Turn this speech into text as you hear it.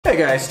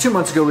guys, 2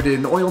 months ago we did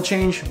an oil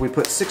change. We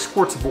put 6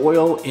 quarts of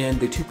oil in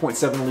the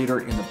 2.7 liter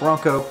in the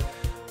Bronco.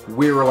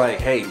 We were like,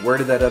 hey, where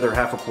did that other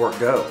half a quart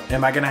go?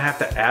 Am I gonna have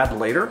to add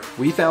later?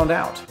 We found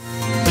out.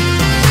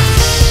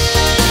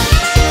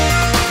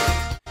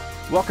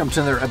 Welcome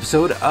to another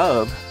episode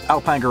of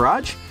Alpine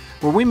Garage,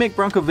 where we make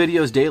Bronco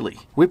videos daily.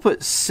 We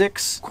put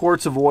 6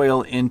 quarts of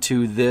oil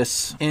into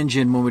this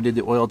engine when we did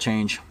the oil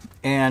change,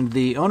 and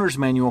the owner's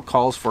manual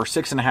calls for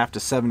 6.5 to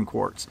 7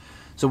 quarts.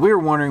 So we were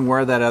wondering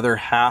where that other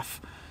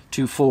half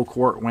to full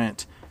quart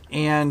went.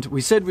 And we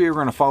said we were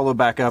gonna follow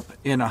back up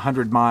in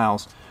 100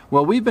 miles.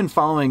 Well, we've been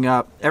following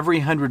up every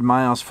 100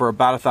 miles for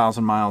about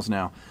 1,000 miles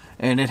now,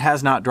 and it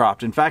has not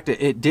dropped. In fact,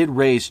 it did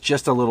raise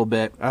just a little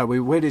bit. We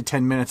waited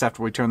 10 minutes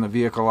after we turned the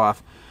vehicle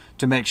off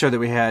to make sure that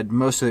we had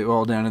most of the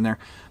oil down in there,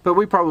 but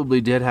we probably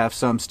did have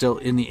some still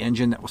in the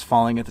engine that was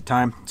falling at the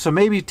time. So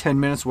maybe 10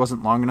 minutes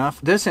wasn't long enough.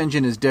 This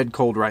engine is dead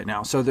cold right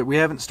now, so that we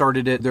haven't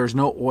started it. There's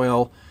no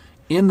oil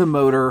in the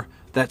motor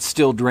that's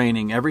still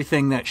draining.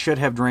 Everything that should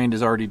have drained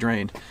is already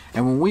drained.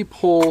 And when we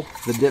pull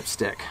the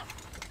dipstick,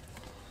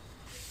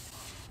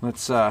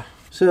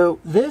 so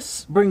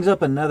this brings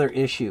up another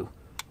issue.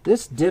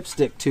 This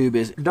dipstick tube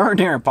is darn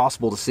near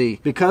impossible to see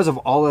because of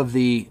all of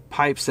the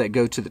pipes that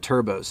go to the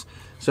turbos.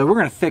 So we're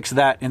gonna fix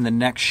that in the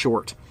next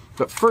short.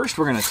 But first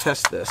we're gonna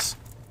test this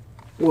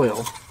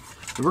oil.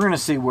 We're gonna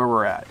see where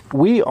we're at.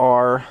 We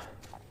are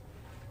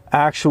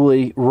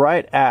actually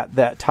right at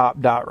that top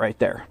dot right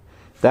there.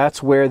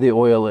 That's where the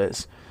oil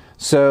is.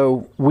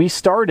 So we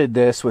started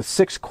this with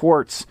 6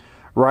 quarts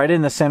right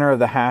in the center of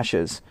the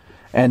hashes.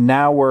 And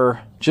now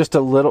we're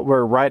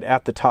right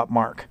at the top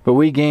mark. But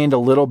we gained a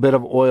little bit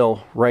of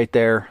oil right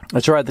there.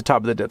 It's right at the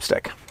top of the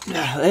dipstick.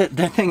 Yeah,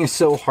 that thing is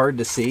so hard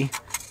to see,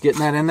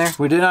 getting that in there.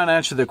 We did not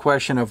answer the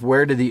question of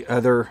where did the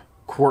other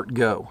quart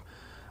go.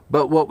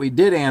 But what we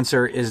did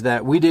answer is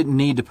that we didn't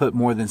need to put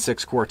more than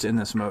 6 quarts in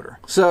this motor.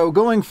 So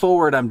going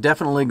forward, I'm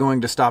definitely going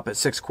to stop at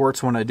 6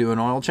 quarts when I do an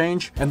oil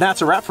change. And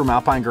that's a wrap from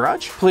Alpine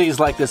Garage. Please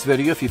like this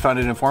video if you found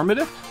it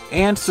informative,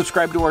 and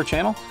subscribe to our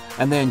channel.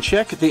 And then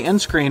check the end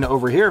screen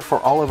over here for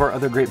all of our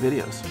other great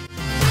videos.